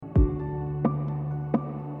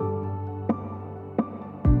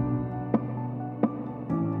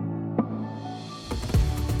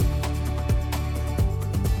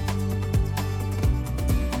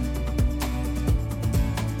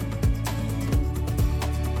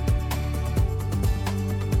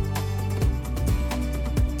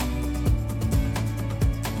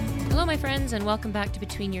my friends, and welcome back to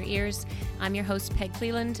Between Your Ears. I'm your host, Peg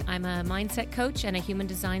Cleland. I'm a mindset coach and a human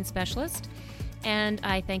design specialist, and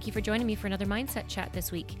I thank you for joining me for another mindset chat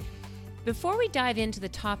this week. Before we dive into the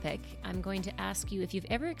topic, I'm going to ask you if you've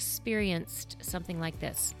ever experienced something like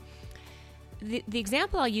this. The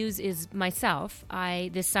example I'll use is myself.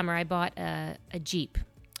 This summer I bought a Jeep.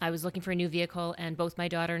 I was looking for a new vehicle, and both my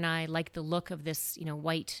daughter and I liked the look of this,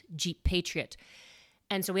 white Jeep Patriot.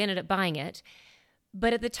 And so we ended up buying it.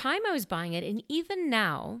 But at the time I was buying it, and even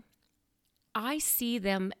now, I see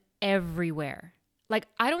them everywhere. Like,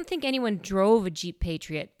 I don't think anyone drove a Jeep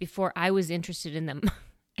Patriot before I was interested in them,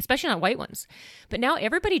 especially not white ones. But now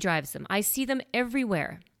everybody drives them. I see them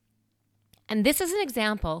everywhere. And this is an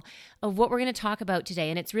example of what we're going to talk about today.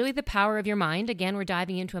 And it's really the power of your mind. Again, we're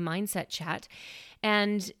diving into a mindset chat.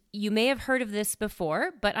 And you may have heard of this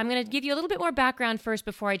before, but I'm going to give you a little bit more background first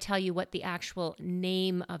before I tell you what the actual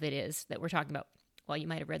name of it is that we're talking about. Well, you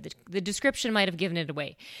might have read the description might have given it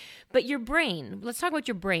away. But your brain, let's talk about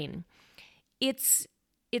your brain. It's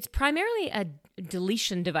primarily a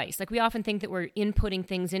deletion device. Like, we often think that we're inputting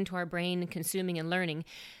things into our brain, consuming and learning.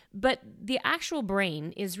 But the actual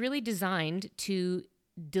brain is really designed to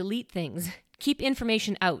delete things, keep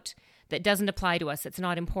information out that doesn't apply to us, that's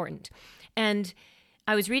not important. And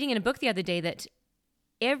I was reading in a book the other day that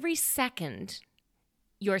every second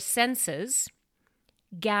your senses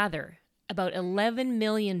gather about 11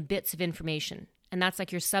 million bits of information. And that's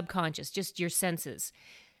like your subconscious, just your senses.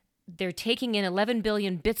 They're taking in 11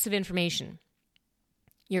 billion bits of information.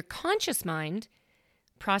 Your conscious mind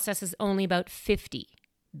processes only about 50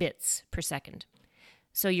 bits per second.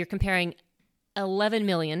 So you're comparing 11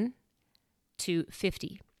 million to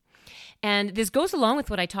 50. And this goes along with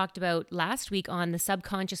what I talked about last week on the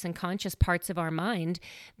subconscious and conscious parts of our mind,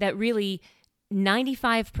 that really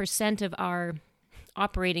 95% of our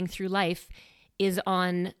operating through life is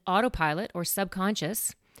on autopilot or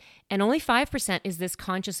subconscious, and only 5% is this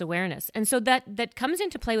conscious awareness. And so that comes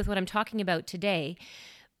into play with what I'm talking about today.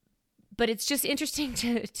 But it's just interesting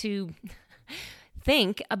to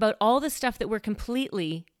think about all the stuff that we're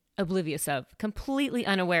completely oblivious of, completely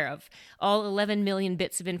unaware of, all 11 million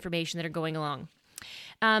bits of information that are going along.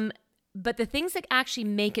 But the things that actually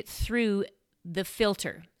make it through the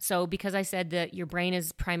filter. So because I said that your brain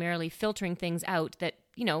is primarily filtering things out that,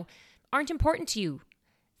 aren't important to you,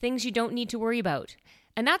 things you don't need to worry about.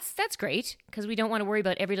 And that's great, because we don't want to worry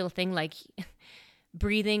about every little thing like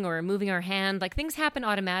breathing or moving our hand. Like, things happen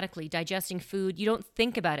automatically, digesting food. You don't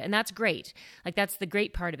think about it, and that's great. Like, that's the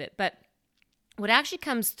great part of it. But what actually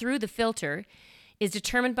comes through the filter is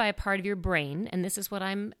determined by a part of your brain, and this is what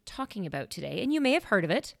I'm talking about today. And you may have heard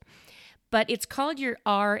of it, but it's called your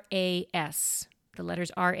RAS, the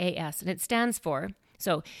letters RAS, and it stands for,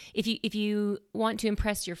 so if you want to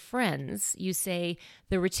impress your friends, you say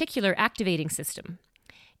the reticular activating system.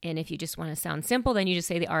 And if you just want to sound simple, then you just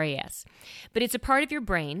say the RAS. But it's a part of your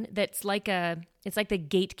brain that's it's like the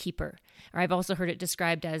gatekeeper, or I've also heard it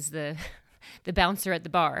described as the bouncer at the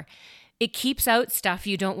bar. It keeps out stuff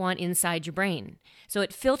you don't want inside your brain. So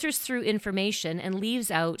it filters through information and leaves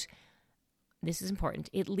out, this is important,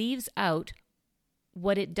 it leaves out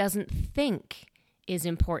what it doesn't think is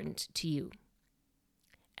important to you.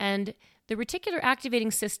 And the reticular activating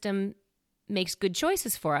system makes good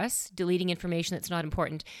choices for us, deleting information that's not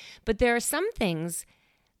important. But there are some things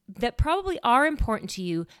that probably are important to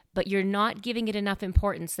you, but you're not giving it enough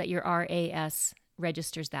importance that your RAS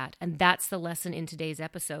registers that. And that's the lesson in today's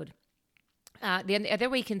episode. The other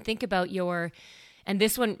way you can think about and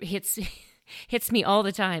this one hits me all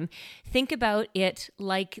the time, think about it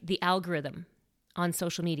like the algorithm on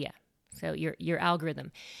social media. So your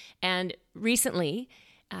algorithm. And recently,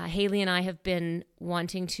 Haley and I have been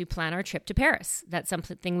wanting to plan our trip to Paris. That's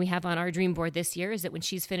something we have on our dream board this year, is that when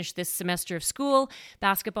she's finished this semester of school,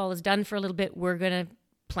 basketball is done for a little bit, we're going to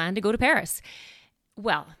plan to go to Paris.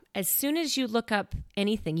 Well, as soon as you look up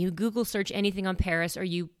anything, you Google search anything on Paris,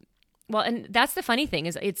 and that's the funny thing,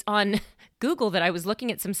 is it's on Google that I was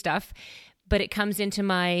looking at some stuff, but it comes into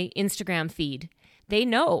my Instagram feed. They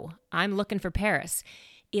know I'm looking for Paris.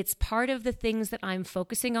 It's part of the things that I'm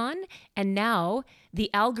focusing on. And now the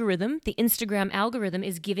Instagram algorithm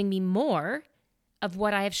is giving me more of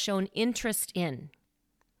what I have shown interest in.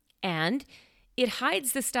 And it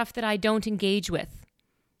hides the stuff that I don't engage with.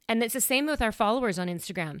 And it's the same with our followers on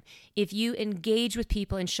Instagram. If you engage with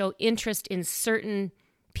people and show interest in certain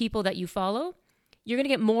people that you follow, you're going to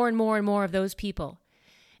get more and more and more of those people.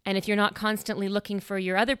 And if you're not constantly looking for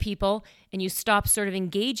your other people and you stop sort of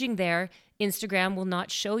engaging there, Instagram will not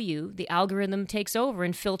show you. The algorithm takes over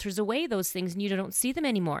and filters away those things, and you don't see them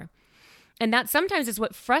anymore. And that sometimes is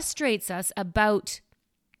what frustrates us about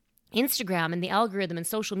Instagram and the algorithm and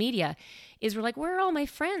social media is we're like, where are all my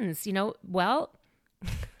friends? Well,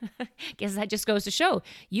 guess that just goes to show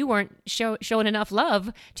you weren't showing enough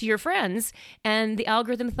love to your friends, and the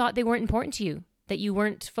algorithm thought they weren't important to you, that you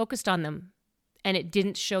weren't focused on them, and it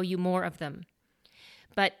didn't show you more of them.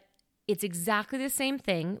 But it's exactly the same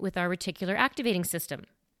thing with our reticular activating system.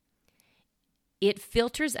 It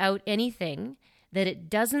filters out anything that it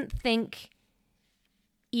doesn't think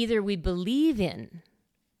either we believe in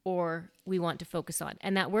or we want to focus on.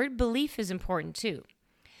 And that word belief is important too.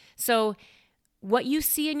 So what you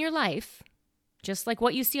see in your life, just like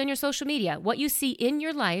what you see on your social media, what you see in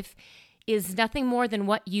your life is nothing more than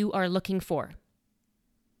what you are looking for.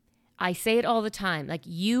 I say it all the time, like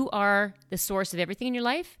you are the source of everything in your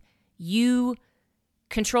life. You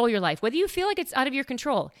control your life. Whether you feel like it's out of your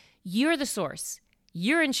control, you're the source.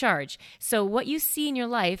 You're in charge. So what you see in your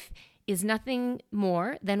life is nothing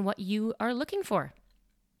more than what you are looking for.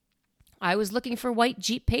 I was looking for white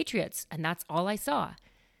Jeep Patriots, and that's all I saw.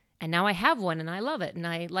 And now I have one, and I love it, and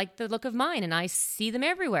I like the look of mine, and I see them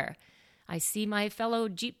everywhere. I see my fellow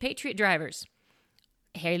Jeep Patriot drivers.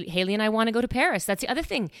 Haley and I want to go to Paris. That's the other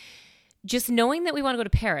thing. Just knowing that we want to go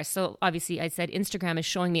to Paris. So obviously I said Instagram is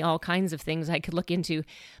showing me all kinds of things I could look into,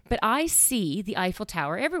 but I see the Eiffel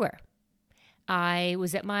Tower everywhere. I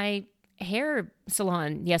was at my hair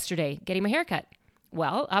salon yesterday getting my hair cut.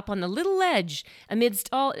 Well, up on the little ledge amidst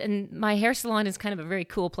all, and my hair salon is kind of a very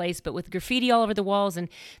cool place, but with graffiti all over the walls and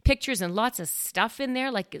pictures and lots of stuff in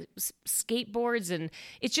there, like skateboards, and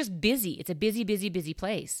it's just busy. It's a busy, busy, busy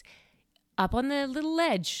place. Up on the little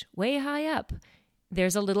ledge, way high up,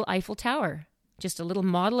 there's a little Eiffel Tower, just a little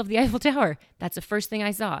model of the Eiffel Tower. That's the first thing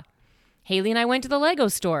I saw. Haley and I went to the Lego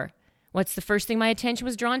store. What's the first thing my attention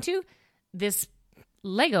was drawn to? This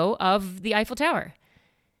Lego of the Eiffel Tower.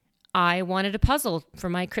 I wanted a puzzle for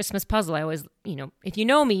my Christmas puzzle. I always, if you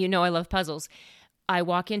know me, you know I love puzzles. I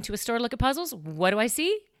walk into a store to look at puzzles. What do I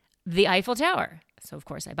see? The Eiffel Tower. So of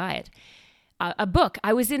course I buy it. A book.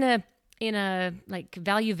 I was in a like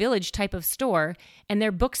Value Village type of store, and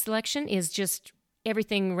their book selection is just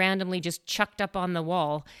everything randomly just chucked up on the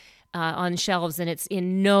wall on shelves, and it's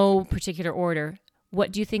in no particular order.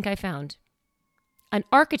 What do you think I found? An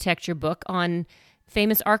architecture book on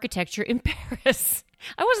famous architecture in Paris.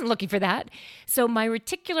 I wasn't looking for that. So my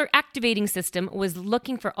reticular activating system was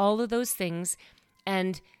looking for all of those things,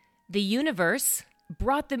 and the universe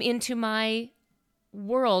brought them into my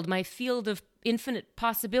world, my field of infinite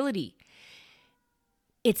possibility.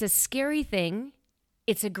 It's a scary thing.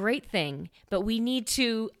 It's a great thing, but we need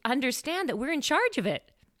to understand that we're in charge of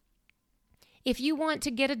it. If you want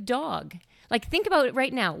to get a dog, like think about it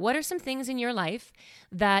right now. What are some things in your life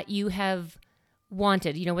that you have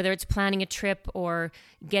wanted, whether it's planning a trip or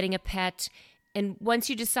getting a pet, and once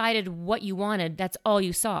you decided what you wanted, that's all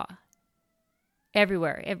you saw.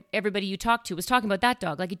 Everywhere. Everybody you talked to was talking about that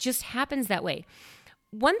dog. Like it just happens that way.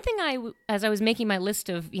 One thing as I was making my list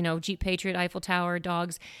of, Jeep Patriot, Eiffel Tower,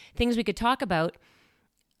 dogs, things we could talk about,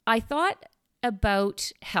 I thought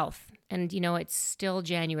about health. And, it's still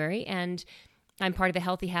January, and I'm part of the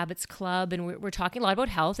Healthy Habits Club, and we're talking a lot about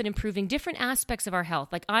health and improving different aspects of our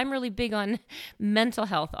health. Like I'm really big on mental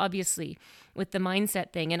health, obviously, with the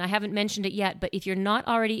mindset thing. And I haven't mentioned it yet, but if you're not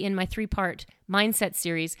already in my 3-part mindset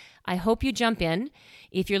series, I hope you jump in.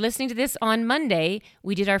 If you're listening to this on Monday,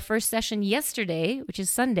 we did our first session yesterday, which is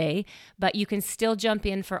Sunday, but you can still jump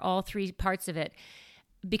in for all 3 parts of it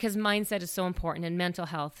because mindset is so important and mental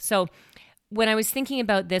health. So when I was thinking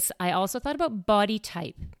about this, I also thought about body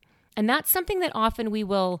type. And that's something that often we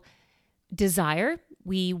will desire.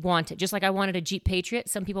 We want it. Just like I wanted a Jeep Patriot.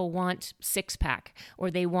 Some people want 6-pack, or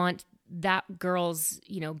they want that girl's,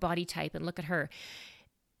 body type, and look at her.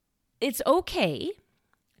 It's okay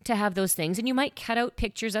to have those things. And you might cut out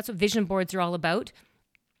pictures. That's what vision boards are all about.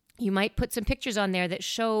 You might put some pictures on there that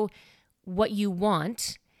show what you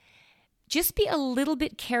want. Just be a little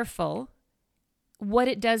bit careful what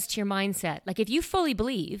it does to your mindset. Like if you fully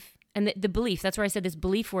believe, and the belief, that's where I said this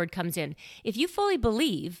belief word comes in. If you fully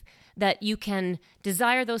believe that you can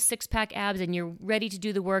desire those 6-pack abs and you're ready to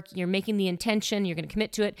do the work, you're making the intention, you're going to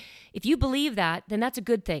commit to it. If you believe that, then that's a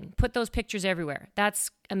good thing. Put those pictures everywhere.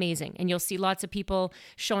 That's amazing. And you'll see lots of people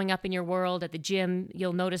showing up in your world at the gym.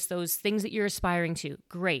 You'll notice those things that you're aspiring to.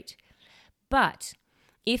 Great. But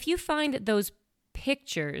if you find that those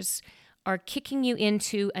pictures are kicking you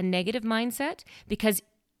into a negative mindset, because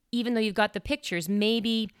even though you've got the pictures,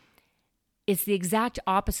 maybe it's the exact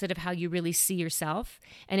opposite of how you really see yourself.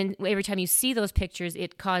 And every time you see those pictures,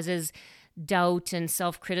 it causes doubt and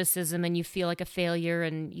self-criticism, and you feel like a failure,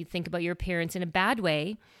 and you think about your appearance in a bad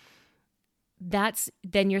way.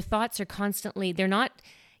 Then your thoughts are constantly, they're not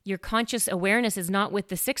your conscious awareness is not with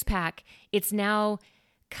the six-pack. It's now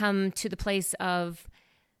come to the place of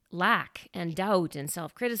lack and doubt and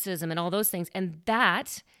self-criticism and all those things. And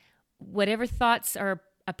that, whatever thoughts are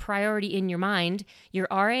a priority in your mind, your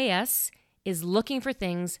RAS is looking for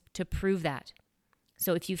things to prove that.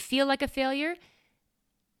 So if you feel like a failure,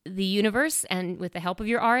 the universe, and with the help of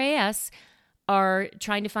your RAS, are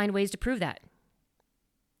trying to find ways to prove that.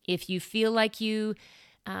 If you feel like you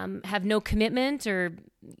have no commitment, or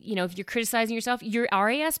if you're criticizing yourself, your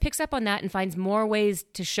RAS picks up on that and finds more ways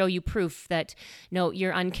to show you proof that, no,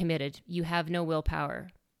 you're uncommitted. You have no willpower.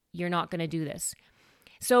 You're not going to do this.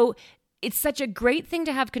 So it's such a great thing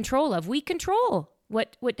to have control of. We control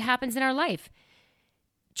what happens in our life.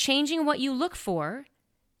 Changing what you look for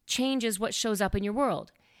changes what shows up in your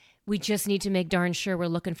world. We just need to make darn sure we're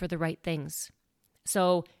looking for the right things.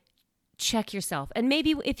 So check yourself. And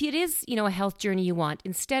maybe if it is, a health journey you want,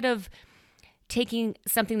 instead of taking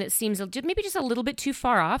something that seems maybe just a little bit too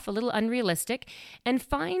far off, a little unrealistic, and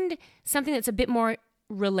find something that's a bit more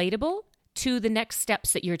relatable to the next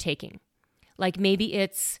steps that you're taking. Like maybe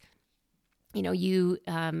it's, you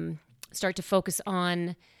start to focus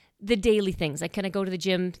on the daily things. Like, can I go to the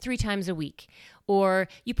gym 3 times a week? Or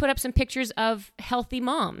you put up some pictures of healthy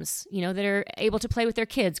moms, that are able to play with their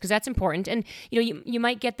kids, because that's important. And, you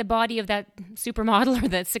might get the body of that supermodel or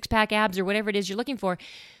that six-pack abs or whatever it is you're looking for.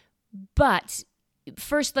 But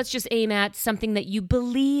first, let's just aim at something that you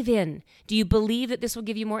believe in. Do you believe that this will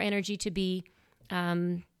give you more energy to be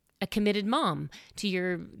a committed mom to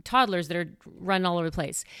your toddlers that are run all over the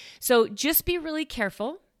place? So just be really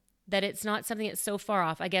careful that it's not something that's so far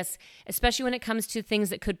off, I guess, especially when it comes to things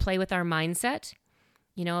that could play with our mindset.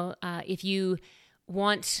 If you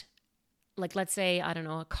want, like, let's say, I don't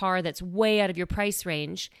know, a car that's way out of your price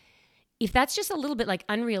range, if that's just a little bit like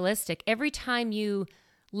unrealistic, every time you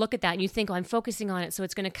look at that and you think, I'm focusing on it, so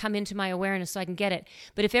it's going to come into my awareness so I can get it.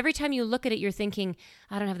 But if every time you look at it, you're thinking,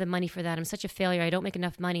 I don't have the money for that. I'm such a failure. I don't make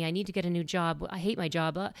enough money. I need to get a new job. I hate my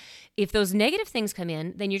job. If those negative things come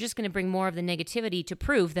in, then you're just going to bring more of the negativity to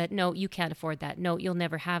prove that, no, you can't afford that. No, you'll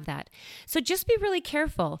never have that. So just be really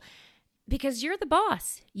careful, because you're the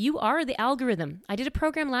boss. You are the algorithm. I did a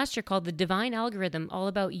program last year called The Divine Algorithm, all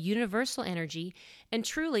about universal energy, and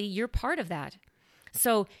truly, you're part of that.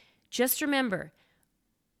 So just remember,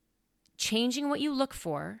 changing what you look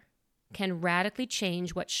for can radically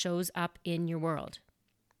change what shows up in your world.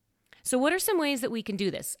 So what are some ways that we can do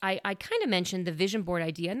this? I kind of mentioned the vision board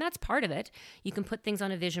idea, and that's part of it. You can put things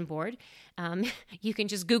on a vision board. You can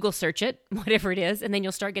just Google search it, whatever it is, and then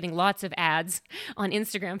you'll start getting lots of ads on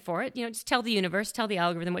Instagram for it. Just tell the universe, tell the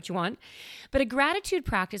algorithm what you want. But a gratitude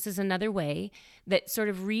practice is another way that sort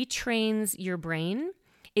of retrains your brain.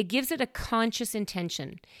 It gives it a conscious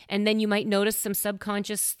intention. And then you might notice some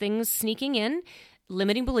subconscious things sneaking in.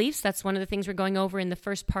 Limiting beliefs, that's one of the things we're going over in the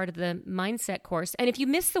first part of the mindset course. And if you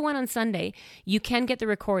miss the one on Sunday, you can get the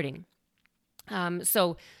recording.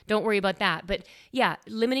 So don't worry about that. But yeah,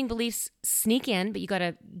 limiting beliefs sneak in, but you got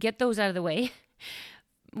to get those out of the way.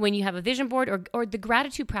 When you have a vision board or the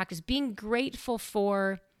gratitude practice, being grateful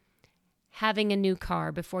for having a new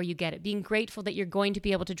car before you get it, being grateful that you're going to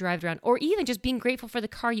be able to drive around, or even just being grateful for the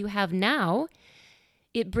car you have now,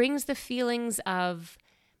 it brings the feelings of,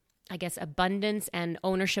 I guess, abundance and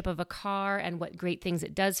ownership of a car and what great things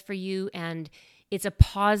it does for you. And it's a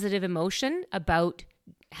positive emotion about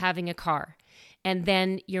having a car. And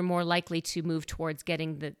then you're more likely to move towards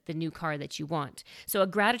getting the new car that you want. So a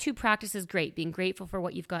gratitude practice is great, being grateful for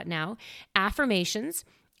what you've got now. Affirmations.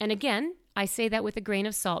 And again, I say that with a grain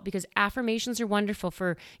of salt, because affirmations are wonderful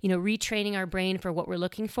for, retraining our brain for what we're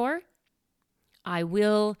looking for. I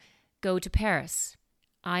will go to Paris.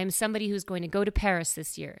 I'm somebody who's going to go to Paris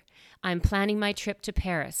this year. I'm planning my trip to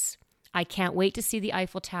Paris. I can't wait to see the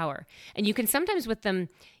Eiffel Tower. And you can sometimes with them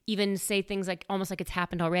even say things like, almost like it's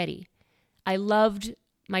happened already. I loved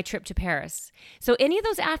my trip to Paris. So any of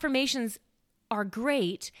those affirmations are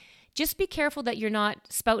great. Just be careful that you're not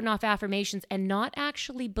spouting off affirmations and not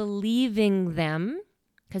actually believing them,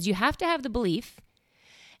 because you have to have the belief,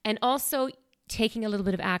 and also taking a little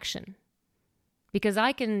bit of action. Because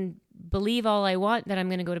I can believe all I want that I'm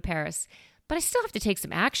going to go to Paris, but I still have to take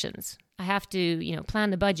some actions. I have to, plan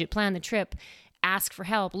the budget, plan the trip, ask for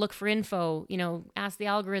help, look for info, ask the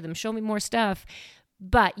algorithm, show me more stuff.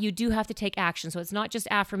 But you do have to take action. So it's not just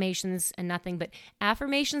affirmations and nothing, but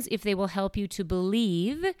affirmations if they will help you to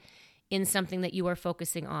believe in something that you are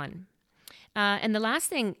focusing on. And the last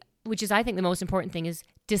thing, which is I think the most important thing, is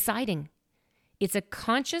deciding. It's a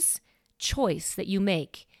conscious choice that you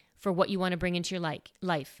make for what you want to bring into your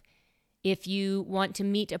life. If you want to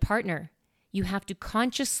meet a partner, you have to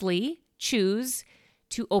consciously choose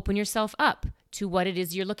to open yourself up to what it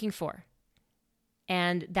is you're looking for.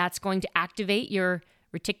 And that's going to activate your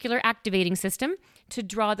reticular activating system to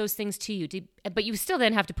draw those things to you. But you still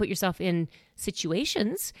then have to put yourself in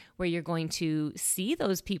situations where you're going to see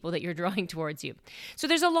those people that you're drawing towards you. So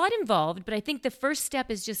there's a lot involved, but I think the first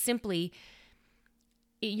step is just simply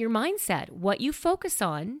your mindset. What you focus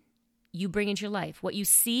on, you bring into your life. What you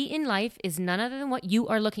see in life is none other than what you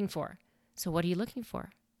are looking for. So what are you looking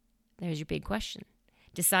for? There's your big question.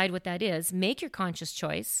 Decide what that is, make your conscious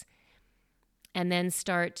choice, and then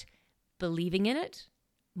start believing in it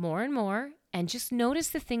more and more, and just notice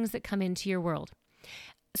the things that come into your world.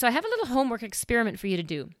 So I have a little homework experiment for you to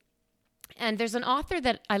do. And there's an author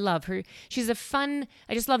that I love. She's I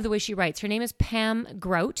just love the way she writes. Her name is Pam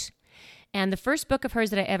Grout. And the first book of hers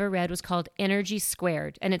that I ever read was called Energy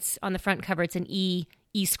Squared. And it's on the front cover, it's an E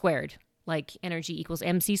squared. Like energy equals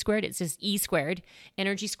MC squared. It's just E squared,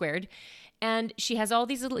 energy squared. And she has all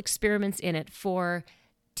these little experiments in it for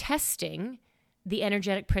testing the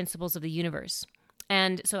energetic principles of the universe.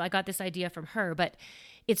 And so I got this idea from her, but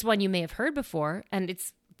it's one you may have heard before. And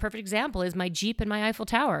it's a perfect example is my Jeep and my Eiffel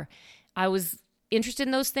Tower. I was interested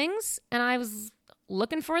in those things and I was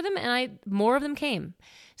looking for them and more of them came.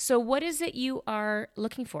 So what is it you are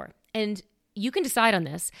looking for? And you can decide on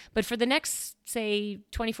this, but for the next, say,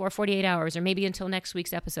 24, 48 hours, or maybe until next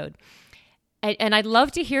week's episode, and I'd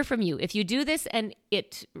love to hear from you. If you do this and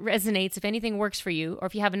it resonates, if anything works for you, or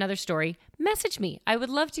if you have another story, message me. I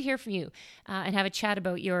would love to hear from you and have a chat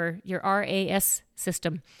about your RAS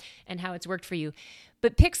system and how it's worked for you.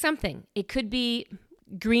 But pick something. It could be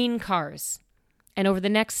green cars. And over the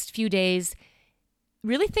next few days,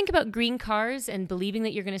 really think about green cars and believing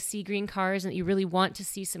that you're going to see green cars and that you really want to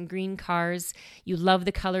see some green cars. You love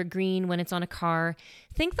the color green when it's on a car.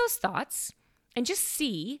 Think those thoughts and just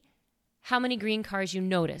see how many green cars you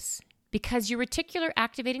notice, because your reticular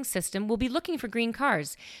activating system will be looking for green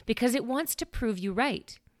cars because it wants to prove you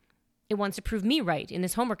right. It wants to prove me right in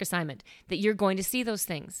this homework assignment that you're going to see those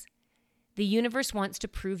things. The universe wants to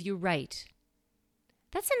prove you right.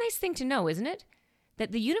 That's a nice thing to know, isn't it?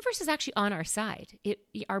 That the universe is actually on our side.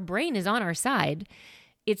 Our brain is on our side.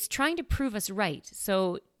 It's trying to prove us right.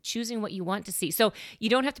 So choosing what you want to see. So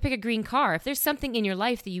you don't have to pick a green car. If there's something in your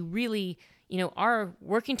life that you really are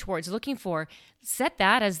working towards, looking for, set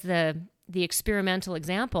that as the experimental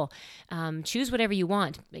example. Choose whatever you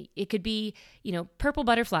want. It could be, purple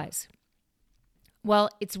butterflies. Well,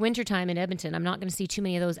 it's wintertime in Edmonton. I'm not going to see too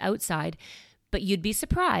many of those outside, but you'd be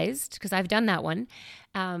surprised, because I've done that one.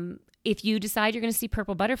 If you decide you're going to see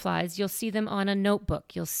purple butterflies, you'll see them on a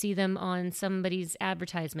notebook. You'll see them on somebody's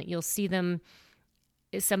advertisement. You'll see them,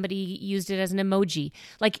 somebody used it as an emoji.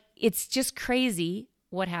 Like, it's just crazy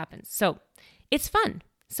what happens. So it's fun.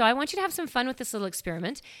 So I want you to have some fun with this little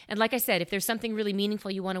experiment. And like I said, if there's something really meaningful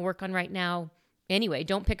you want to work on right now, anyway,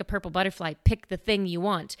 don't pick a purple butterfly. Pick the thing you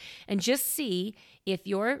want. And just see if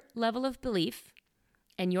your level of belief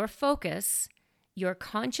and your focus, your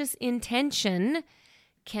conscious intention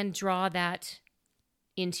can draw that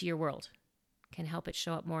into your world, can help it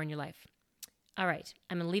show up more in your life. All right,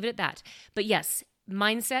 I'm going to leave it at that. But yes,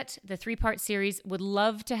 mindset, the 3-part series, would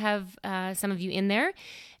love to have some of you in there.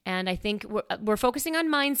 And I think we're focusing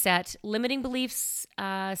on mindset, limiting beliefs,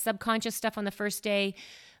 subconscious stuff on the first day,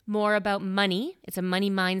 more about money. It's a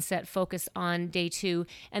money mindset focus on day 2.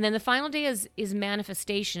 And then the final day is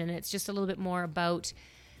manifestation. And it's just a little bit more about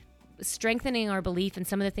strengthening our belief in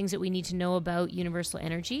some of the things that we need to know about universal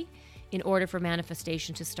energy in order for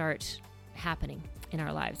manifestation to start happening in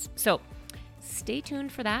our lives. So stay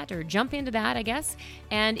tuned for that, or jump into that, I guess.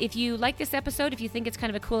 And if you like this episode, if you think it's kind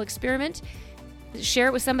of a cool experiment, share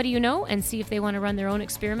it with somebody you know and see if they want to run their own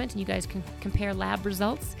experiment, and you guys can compare lab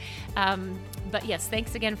results. But yes,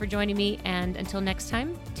 thanks again for joining me. And until next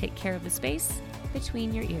time, take care of the space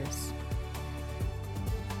between your ears.